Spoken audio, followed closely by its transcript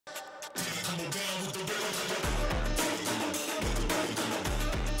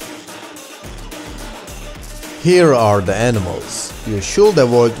Here are the animals you should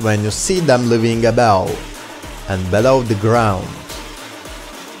avoid when you see them living above and below the ground.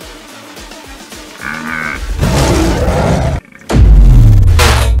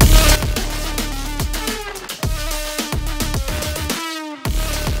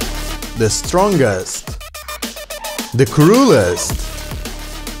 The strongest, the cruelest,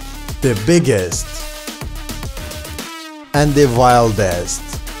 the biggest, and the wildest.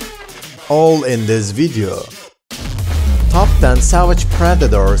 All in this video. Top 10 savage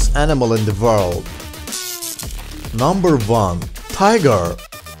predators animal in the world. Number 1. Tiger.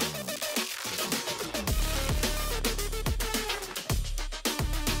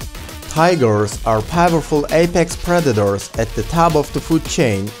 Tigers are powerful apex predators at the top of the food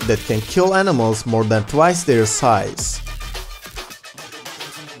chain that can kill animals more than twice their size.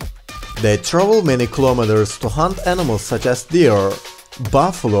 They travel many kilometers to hunt animals such as deer,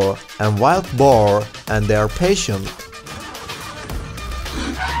 buffalo, and wild boar, and they are patient.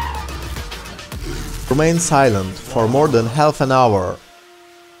 Remain silent for more than half an hour.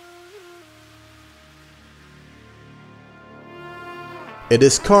 It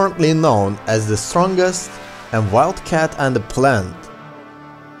is currently known as the strongest and wildcat on the planet.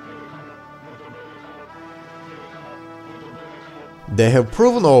 They have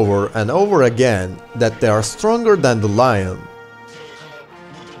proven over and over again that they are stronger than the lion.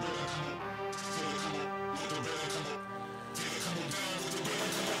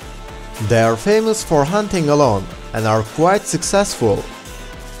 They are famous for hunting alone and are quite successful.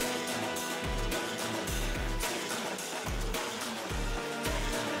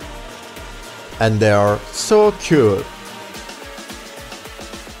 And they are so cute.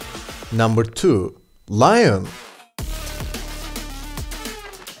 Number 2. Lion.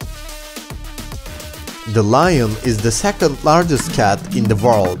 The lion is the second largest cat in the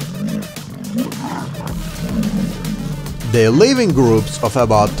world. They live in groups of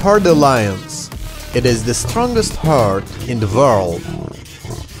about 30 lions. It is the strongest herd in the world.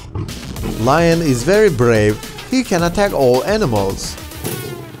 Lion is very brave. He can attack all animals.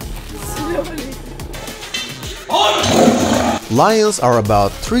 Lions are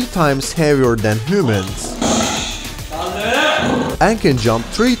about 3 times heavier than humans and can jump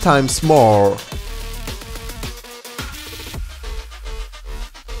 3 times more.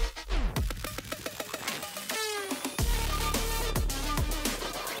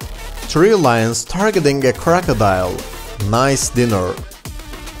 Three lions targeting a crocodile. Nice dinner.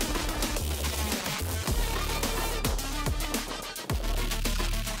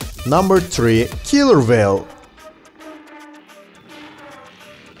 Number 3. Killer whale.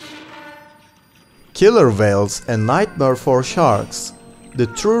 Killer whales, a nightmare for sharks, the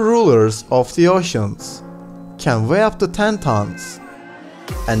true rulers of the oceans, can weigh up to 10 tons,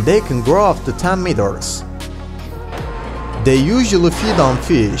 and they can grow up to 10 meters. They usually feed on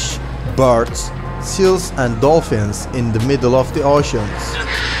fish, birds, seals and dolphins in the middle of the oceans.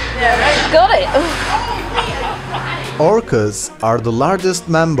 Got it! Orcas are the largest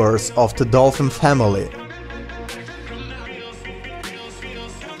members of the dolphin family.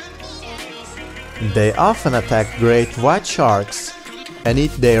 They often attack great white sharks and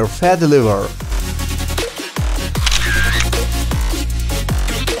eat their fatty liver.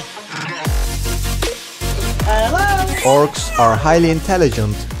 Orcs are highly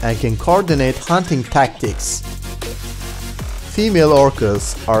intelligent and can coordinate hunting tactics. Female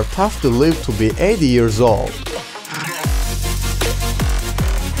orcas are tough to live to be 80 years old.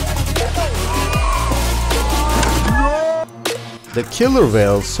 The killer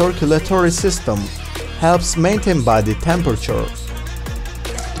whale's circulatory system helps maintain body temperature.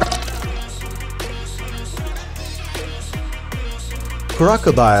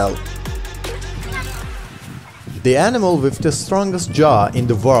 Crocodile. The animal with the strongest jaw in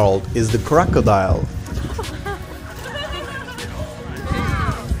the world is the crocodile.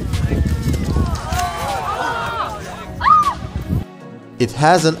 It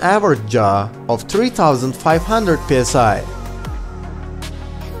has an average jaw of 3,500 psi.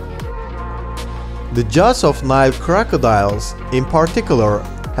 The jaws of Nile crocodiles, in particular,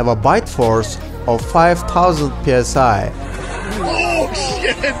 have a bite force of 5,000 psi. Oh,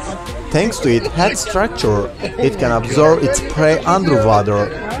 shit. Thanks to its head structure, it can absorb its prey underwater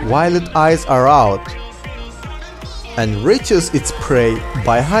while its eyes are out, and reaches its prey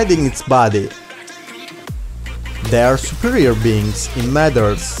by hiding its body. They are superior beings in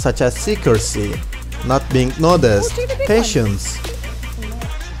matters such as secrecy, not being noticed, patience.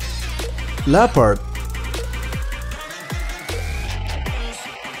 Leopard.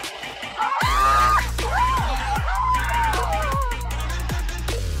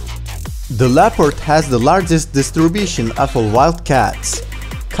 The leopard has the largest distribution of all wild cats,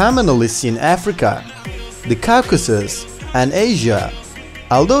 commonly seen in Africa, the Caucasus, and Asia,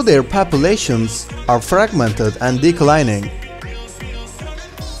 although their populations are fragmented and declining.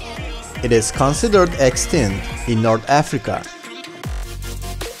 It is considered extinct in North Africa.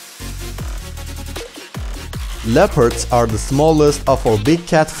 Leopards are the smallest of all big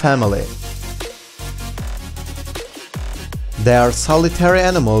cat family. They are solitary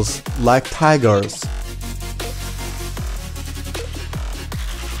animals like tigers.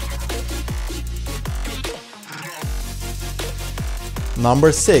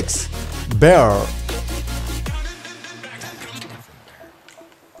 Number 6. Bear.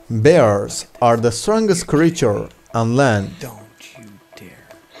 Bears are the strongest creature on land. Don't you dare.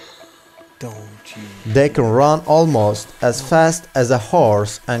 Don't you. They can run almost as fast as a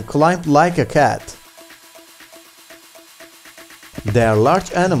horse and climb like a cat. They are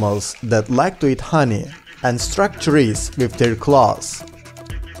large animals that like to eat honey and strike trees with their claws.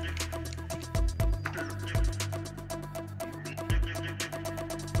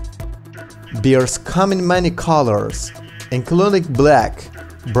 Bears come in many colors, including black,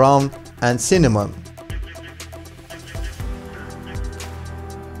 brown, and cinnamon.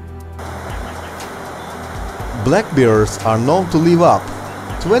 Black bears are known to live up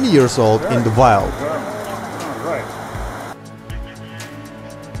 20 years old in the wild.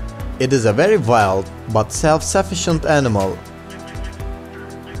 It is a very wild but self-sufficient animal.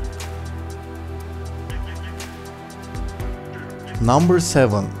 Number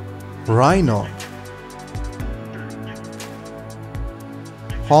 7. Rhino.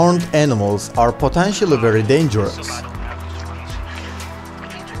 Horned animals are potentially very dangerous.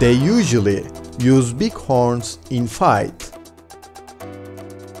 They usually use big horns in fight,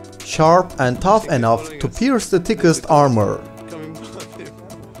 sharp and tough enough to pierce the thickest armor.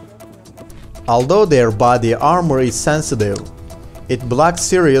 Although their body armor is sensitive, it blocks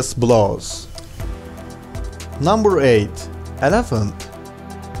serious blows. Number 8. Elephant.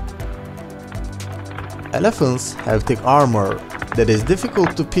 Elephants have thick armor that is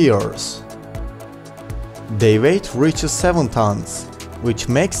difficult to pierce. Their weight reaches 7 tons, which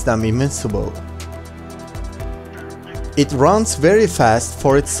makes them invincible. It runs very fast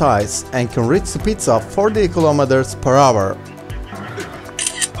for its size and can reach speeds of 40 kilometers per hour.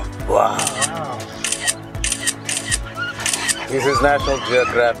 Wow. This is National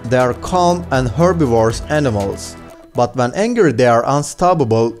Geographic. They are calm and herbivorous animals, but when angry they are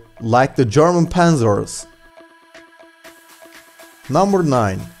unstoppable like the German panzers. Number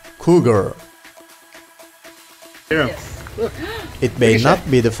 9. Cougar. It may not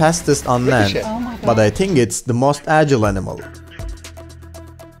be the fastest on land, but I think it's the most agile animal.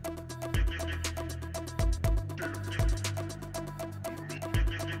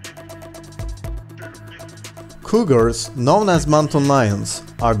 Cougars, known as mountain lions,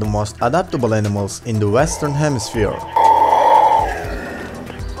 are the most adaptable animals in the Western Hemisphere.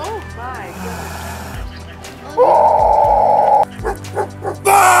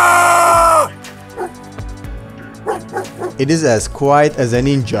 It is as quiet as a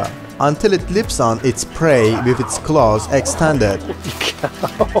ninja until it leaps on its prey with its claws extended.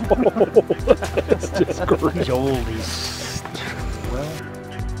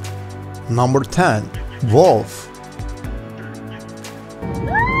 Number 10. Wolf.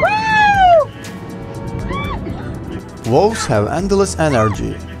 Wolves have endless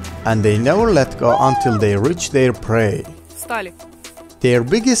energy, and they never let go until they reach their prey. Their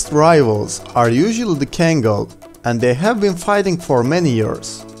biggest rivals are usually the kangaroo, and they have been fighting for many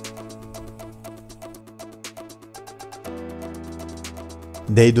years.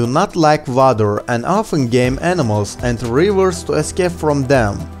 They do not like water and often game animals enter rivers to escape from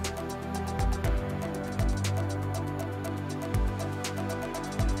them.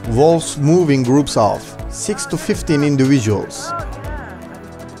 Wolves move in groups of 6 to 15 individuals.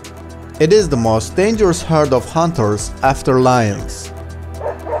 It is the most dangerous herd of hunters after lions.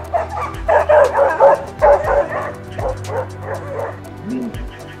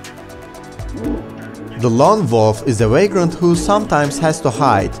 The lone wolf is a vagrant who sometimes has to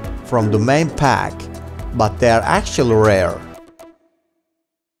hide from the main pack, but they are actually rare.